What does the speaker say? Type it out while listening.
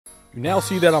You now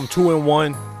see that I'm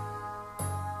 2-1.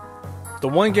 The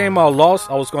one game I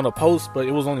lost, I was going to post, but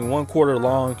it was only 1 quarter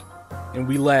long, and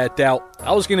we lagged out.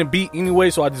 I was getting beat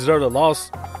anyway, so I deserved a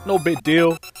loss. No big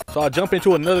deal. So I jump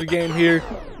into another game here.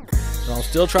 And I'm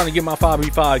still trying to get my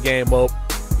 5v5 game up.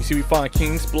 You see we find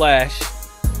King Splash.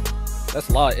 That's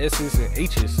a lot of S's and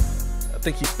H's. I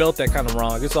think he spelled that kind of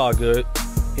wrong. It's all good.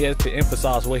 He has to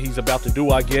emphasize what he's about to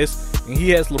do, I guess. And he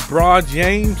has LeBron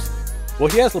James. Well,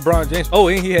 he has LeBron James. Oh,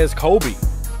 and he has Kobe.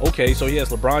 Okay, so he has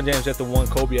LeBron James at the 1,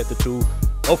 Kobe at the 2,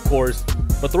 of course.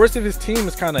 But the rest of his team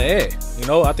is kind of You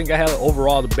know, I think I have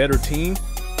overall the better team.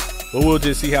 But we'll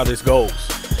just see how this goes.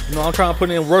 You know, I'm trying to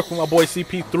put in work with my boy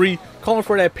CP3. Calling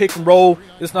for that pick and roll.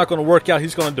 It's not going to work out.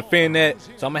 He's going to defend that.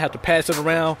 So I'm going to have to pass it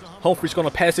around. Humphrey's going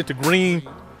to pass it to Green.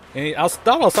 And I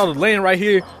thought I saw the lane right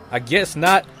here. I guess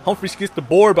not. Humphreys gets the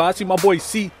board, but I see my boy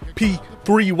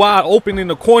CP3 wide open in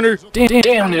the corner.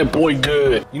 Damn, that boy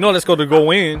good. You know that's going to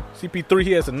go in. CP3,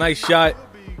 he has a nice shot.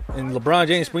 And LeBron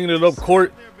James bringing it up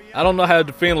court. I don't know how to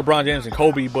defend LeBron James and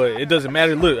Kobe, but it doesn't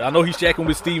matter. Look, I know he's jacking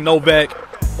with Steve Novak.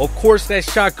 Of course, that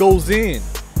shot goes in.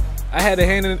 I had a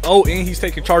hand in it. Oh, and he's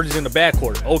taking charges in the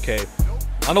backcourt. Okay.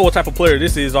 I know what type of player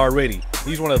this is already.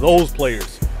 He's one of those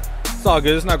players. It's all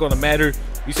good. It's not going to matter.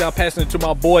 You see I'm passing it to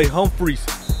my boy Humphreys.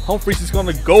 Humphreys is going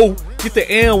to go get the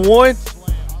and 1.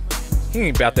 He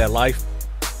ain't about that life.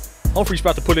 Humphreys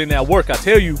about to put in that work, I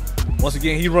tell you. Once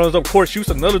again, he runs up court, shoots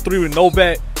another 3 with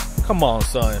Novak. Come on,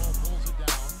 son.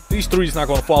 These threes not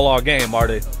going to fall all game, are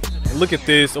they? And look at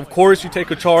this. Of course, you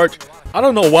take a charge. I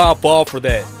don't know why I fall for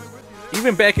that.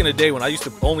 Even back in the day when I used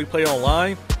to only play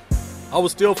online, I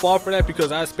would still fall for that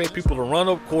because I expect people to run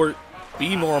up court,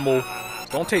 be normal,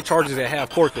 don't take charges at half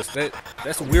court because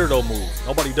that's a weirdo move.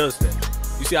 Nobody does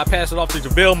that. You see, I passed it off to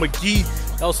Javale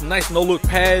McGee. That was some nice no-look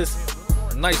pass.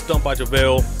 A nice dump by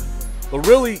Javale. But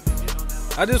really,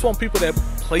 I just want people that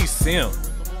play sim.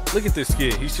 Look at this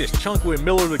kid. He's just chunky with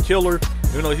Miller the killer.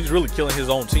 Even though he's really killing his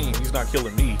own team. He's not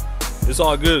killing me. It's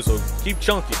all good, so keep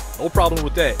chunking. No problem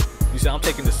with that. You see, I'm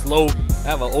taking it slow. I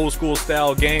have an old school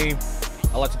style game.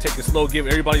 I like to take it slow, give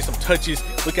everybody some touches.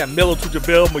 Look at Melo to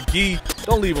Javale McGee.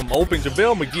 Don't leave him open.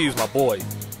 Javale McGee is my boy.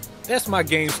 That's my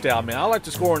game style, man. I like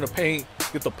to score in the paint,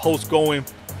 get the post going.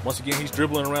 Once again, he's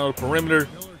dribbling around the perimeter.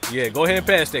 Yeah, go ahead and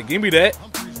pass that. Give me that.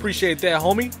 Appreciate that,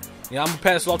 homie. Yeah, I'm going to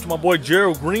pass it off to my boy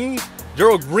Gerald Green.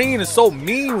 Gerald Green is so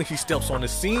mean when he steps on the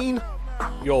scene.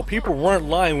 Yo, people weren't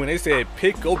lying when they said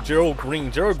pick up Gerald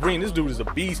Green. Gerald Green, this dude is a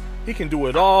beast. He can do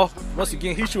it all. Once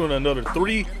again, he's shooting another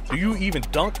 3. Do you even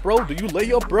dunk, bro? Do you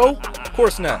lay up, bro? Of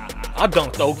course not. I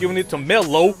dunk, though, giving it to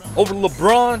Melo over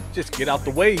LeBron. Just get out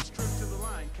the way.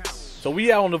 So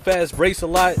we out on the fast brace a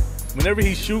lot. Whenever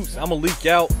he shoots, I'm going to leak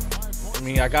out. I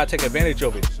mean, I got to take advantage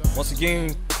of it. Once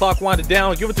again, clock winded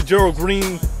down. Give it to Gerald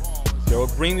Green.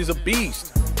 Gerald Green is a beast.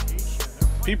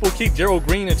 People keep Gerald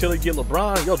Green until they get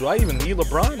LeBron. Yo, do I even need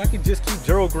LeBron? I can just keep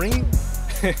Gerald Green.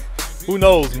 Who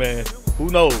knows, man? Who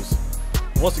knows?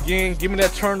 Once again, give me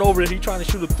that turnover. He trying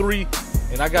to shoot a 3.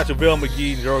 And I got Javale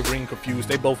McGee and Gerald Green confused.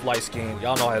 They both light-skinned.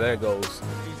 Y'all know how that goes.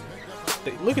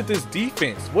 Look at this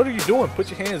defense. What are you doing?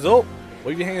 Put your hands up.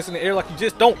 Wave your hands in the air like you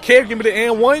just don't care. Give me the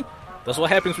and 1. That's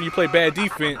what happens when you play bad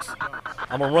defense.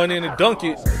 I'm going to run in and dunk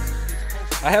it.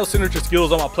 I have signature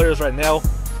skills on my players right now.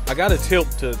 I got a tip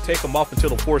to take him off until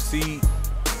the 4th seed,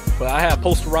 but I have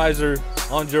posterizer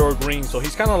on Gerald Green, so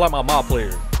he's kind of like my mob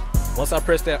player. Once I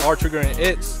press that R trigger and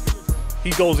X, he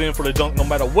goes in for the dunk no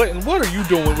matter what. And what are you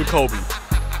doing with Kobe?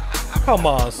 Come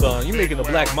on, son. You're making the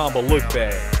Black Mamba look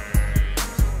bad.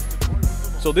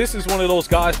 So this is one of those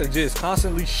guys that just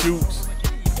constantly shoots,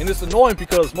 and it's annoying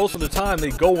because most of the time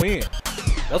they go in.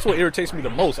 That's what irritates me the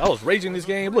most. I was raging this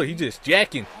game. Look, he just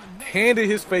jacking. Handed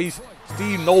his face.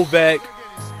 Steve Novak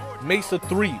makes a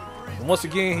 3. And once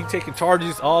again, he taking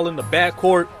charges all in the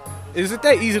backcourt. Is it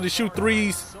that easy to shoot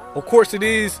 3s? Of course it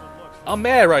is. I'm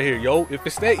mad right here, yo. If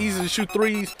it's that easy to shoot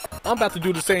 3s, I'm about to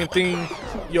do the same thing.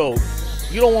 Yo,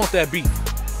 you don't want that beef.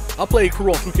 I play crew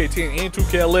on 2K10 and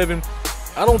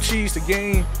 2K11. I don't cheese the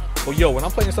game. But yo, when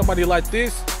I'm playing somebody like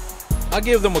this, I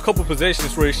give them a couple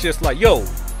possessions where it's just like, yo,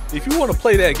 if you want to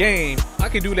play that game, I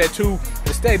can do that too.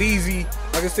 It's that easy.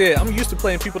 Like I said, I'm used to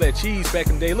playing people that cheese back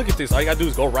in the day. Look at this. All you got to do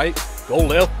is go right, go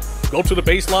left, go to the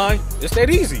baseline. It's that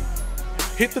easy.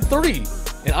 Hit the 3.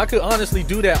 And I could honestly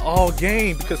do that all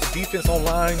game because the defense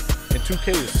online in 2K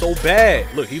is so bad.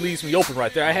 Look, he leaves me open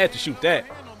right there. I had to shoot that.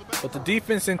 But the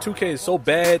defense in 2K is so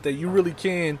bad that you really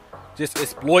can just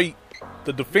exploit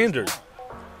the defender.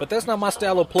 But that's not my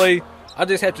style of play. I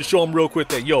just had to show him real quick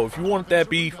that, yo, if you want that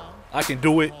beef, I can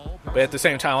do it. But at the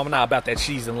same time, I'm not about that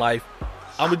cheese in life.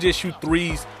 I'm going to just shoot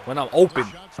 3s when I'm open.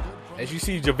 As you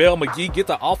see, Javale McGee get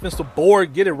the offensive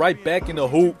board, get it right back in the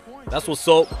hoop. That's what's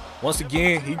up. Once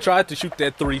again, he tried to shoot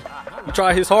that 3. He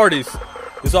tried his hardest.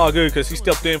 It's all good because he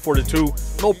stepped in for the 2.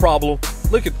 No problem.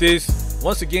 Look at this.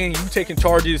 Once again, you taking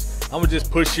charges. I'm going to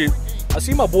just push it. I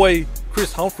see my boy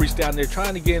Chris Humphries down there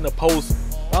trying to get in the post.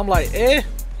 I'm like, I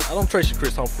don't trust you,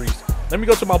 Chris Humphries. Let me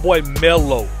go to my boy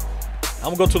Melo.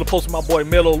 I'm going to go to the post with my boy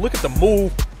Melo. Look at the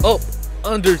move. Up,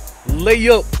 under,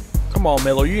 layup. Come on,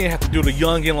 Melo. You didn't have to do the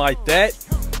youngin like that.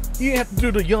 You didn't have to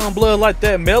do the young blood like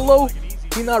that, Melo.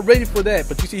 He's not ready for that.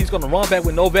 But you see he's going to run back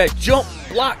with Novak. Jump,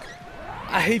 block.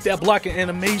 I hate that blocking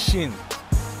animation.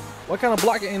 What kind of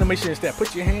blocking animation is that?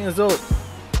 Put your hands up.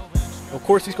 Of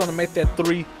course, he's going to make that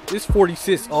 3. It's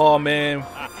 46. Oh, man.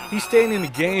 He's staying in the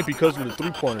game because of the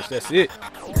 3-pointers. That's it.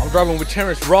 I'm driving with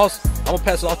Terrence Ross. I'm going to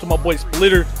pass it off to my boy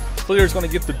Splitter. Splitter's going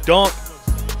to get the dunk.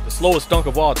 The slowest dunk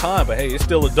of all time. But, hey, it's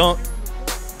still a dunk.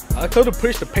 I could have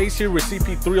pushed the pace here with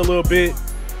CP3 a little bit.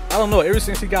 I don't know. Ever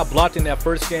since he got blocked in that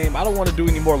first game, I don't want to do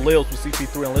any more layups with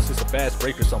CP3 unless it's a fast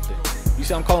break or something. You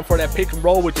see I'm calling for that pick and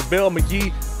roll with Javale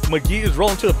McGee. McGee is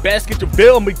rolling to the basket.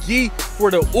 Javale McGee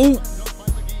for the oop.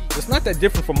 It's not that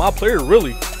different from my player,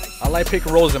 really. I like pick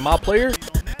and rolls in my player,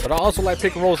 but I also like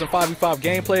pick and rolls in 5v5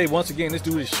 gameplay. Once again, this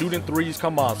dude is shooting 3s.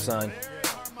 Come on, son.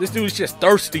 This dude is just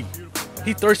thirsty.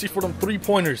 He thirsty for them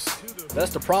 3-pointers.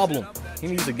 That's the problem. He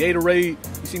needs a Gatorade.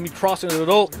 You see me crossing it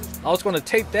up. I was going to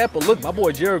take that, but look, my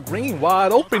boy Gerald Green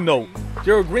wide open, though.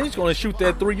 Gerald Green's going to shoot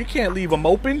that 3. You can't leave him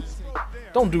open.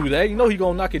 Don't do that. You know he's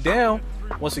going to knock it down.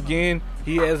 Once again,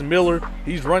 he has Miller.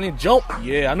 He's running. Jump.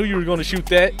 Yeah, I knew you were going to shoot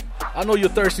that. I know you're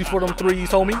thirsty for them 3s,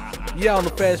 homie. Yeah, on the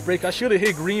fast break. I should have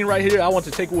hit Green right here. I want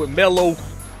to take it with Melo.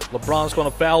 LeBron's going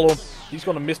to foul him. He's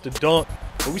going to miss the dunk.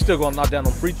 But we still going to knock down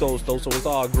them free throws, though, so it's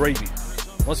all gravy.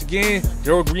 Once again,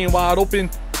 Gerald Green wide open.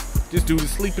 This dude is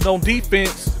sleeping on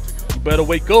defense. You better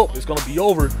wake up. It's going to be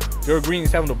over. Gerald Green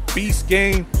is having a beast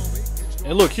game.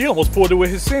 And look, he almost pulled it with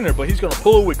his center, but he's going to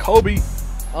pull it with Kobe.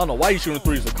 I don't know why he's shooting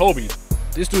 3s with Kobe.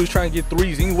 This dude's trying to get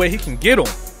 3s any way he can get them.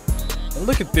 And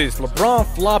look at this. LeBron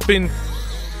flopping.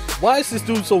 Why is this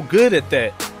dude so good at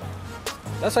that?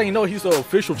 That's how you know he's the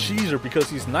official cheeser, because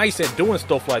he's nice at doing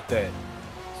stuff like that.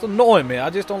 It's annoying, man. I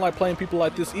just don't like playing people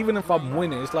like this. Even if I'm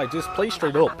winning, it's like, just play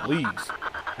straight up, please.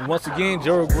 And once again,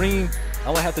 Gerald Green, I'm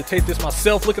going to have to take this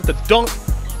myself. Look at the dunk.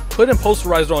 Put in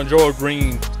posterizer on Gerald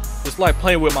Green. It's like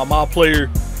playing with my mob player.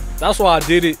 That's why I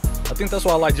did it. I think that's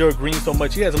why I like Gerald Green so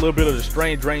much. He has a little bit of the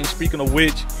strange range. Speaking of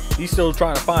which, he's still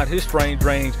trying to find his strange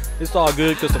range. It's all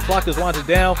good because the clock is winding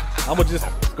down. I'm going to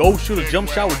just go shoot a jump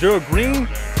shot with Gerald Green.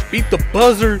 Beat the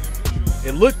buzzer.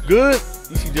 It looked good.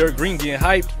 You see Gerald Green getting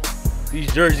hyped.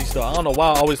 These jerseys, though. I don't know why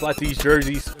I always like these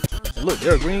jerseys. And look,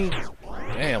 Gerald Green.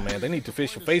 Damn, man. They need to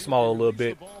fix your face model a little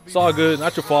bit. It's all good.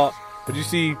 Not your fault. But you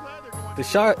see, the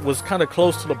shot was kind of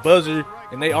close to the buzzer,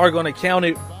 and they are going to count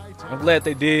it. I'm glad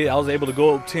they did. I was able to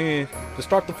go up 10 to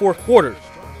start the 4th quarter.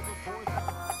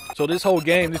 So this whole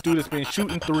game, this dude has been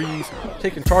shooting 3s,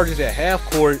 taking charges at half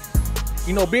court.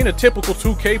 You know, being a typical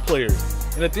 2K player.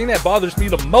 And the thing that bothers me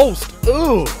the most,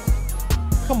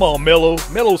 come on, Melo.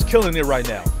 Melo's killing it right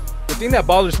now. The thing that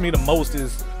bothers me the most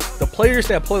is the players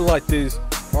that play like this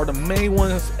are the main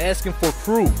ones asking for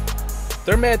crew.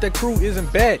 They're mad that crew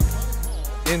isn't back.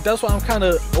 And that's why I'm kind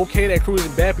of okay that crew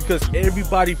isn't back, because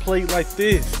everybody played like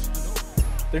this.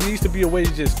 There needs to be a way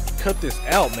to just cut this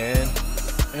out, man.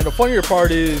 And the funnier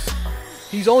part is,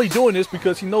 he's only doing this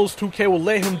because he knows 2K will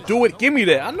let him do it. Give me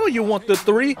that. I know you want the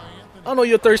 3. I know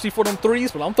you're thirsty for them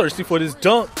 3s, but I'm thirsty for this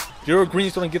dunk. Gerald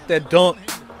Green's going to get that dunk.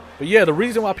 But yeah, the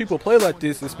reason why people play like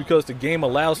this is because the game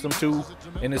allows them to,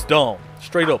 and it's dumb.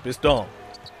 Straight up, it's dumb.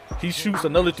 He shoots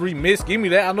another 3, miss. Give me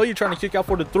that. I know you're trying to kick out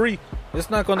for the 3. It's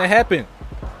not going to happen.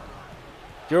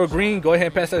 Gerald Green, go ahead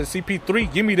and pass that to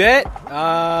CP3. Give me that.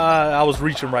 I was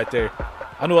reaching right there.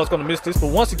 I knew I was going to miss this. But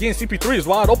once again, CP3 is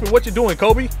wide open. What you doing,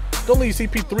 Kobe? Don't leave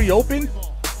CP3 open.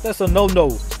 That's a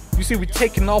no-no. You see, we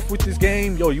taking off with this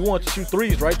game. Yo, you want to shoot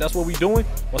 3s, right? That's what we doing.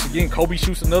 Once again, Kobe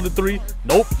shoots another 3.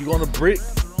 Nope, you going to brick.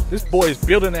 This boy is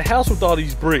building a house with all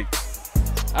these bricks.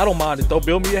 I don't mind it, though.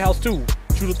 Build me a house, too.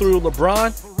 Shoot a 3 with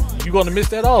LeBron. You're going to miss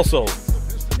that also.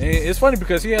 And it's funny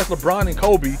because he has LeBron and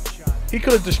Kobe. He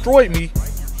could have destroyed me.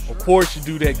 Of course you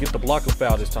do that, get the blocking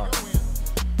foul this time.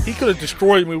 He could have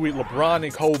destroyed me with LeBron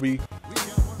and Kobe,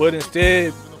 but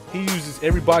instead he uses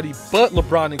everybody but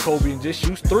LeBron and Kobe and just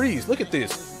shoots 3s. Look at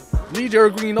this. Leave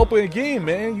Gerald Green open again,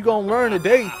 man. You're going to learn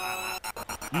today.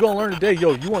 You're going to learn today.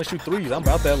 Yo, you want to shoot 3s. I'm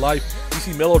about that life. You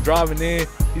see Melo driving in.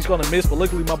 He's going to miss, but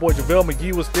luckily my boy Javale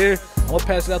McGee was there. I'm going to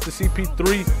pass it out to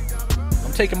CP3.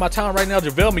 I'm taking my time right now.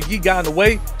 Javale McGee got in the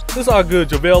way. This is all good,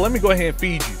 Javale. Let me go ahead and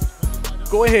feed you.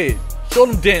 Go ahead. Show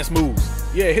them dance moves.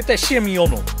 Yeah, hit that shimmy on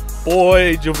him.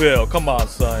 Boy, Javale, come on,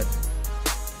 son.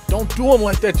 Don't do him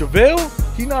like that, Javale.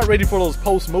 He's not ready for those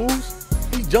post moves.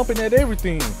 He's jumping at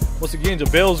everything. Once again,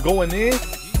 Javale's going in.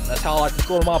 That's how I like to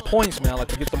score my points, man. I like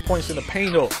to get them points in the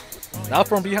paint up. Not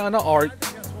from behind the arc.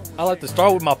 I like to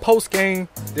start with my post game,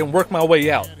 then work my way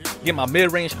out. Get my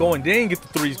mid-range going, then get the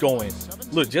threes going.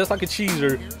 Look, just like a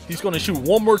cheeser, he's going to shoot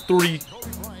one more three.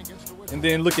 And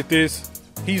then look at this.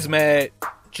 He's mad.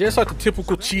 Just like the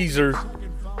typical cheeser.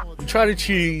 You try to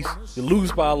cheese, you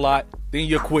lose by a lot, then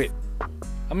you quit.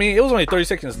 I mean, it was only 30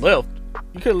 seconds left.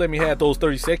 You could have let me have those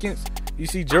 30 seconds. You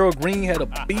see, Gerald Green had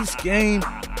a beast game.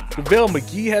 Javale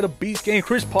McGee had a beast game.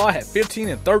 Chris Paul had 15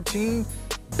 and 13.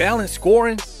 Balanced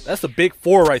scoring. That's a big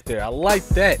 4 right there. I like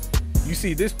that. You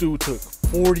see, this dude took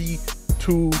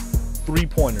 42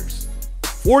 three-pointers.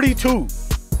 42.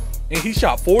 And he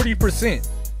shot 40%.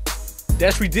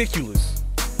 That's ridiculous.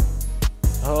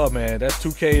 Oh, man. That's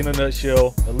 2K in a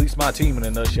nutshell. At least my team in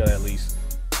a nutshell, at least.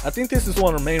 I think this is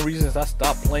one of the main reasons I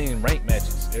stopped playing ranked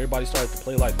matches. Everybody started to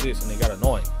play like this, and they got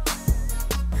annoying.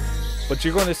 But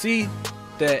you're going to see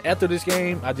that after this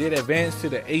game, I did advance to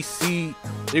the AC.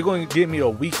 They're going to give me a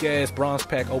weak-ass bronze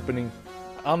pack opening.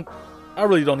 I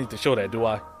really don't need to show that, do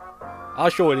I? I'll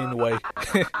show it anyway.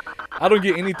 I don't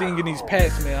get anything in these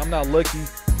packs, man. I'm not lucky.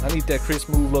 I need that Chris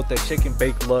move luck, that shake and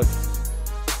bake luck.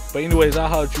 But anyways, I'll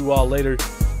holler at you all later.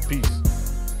 Peace.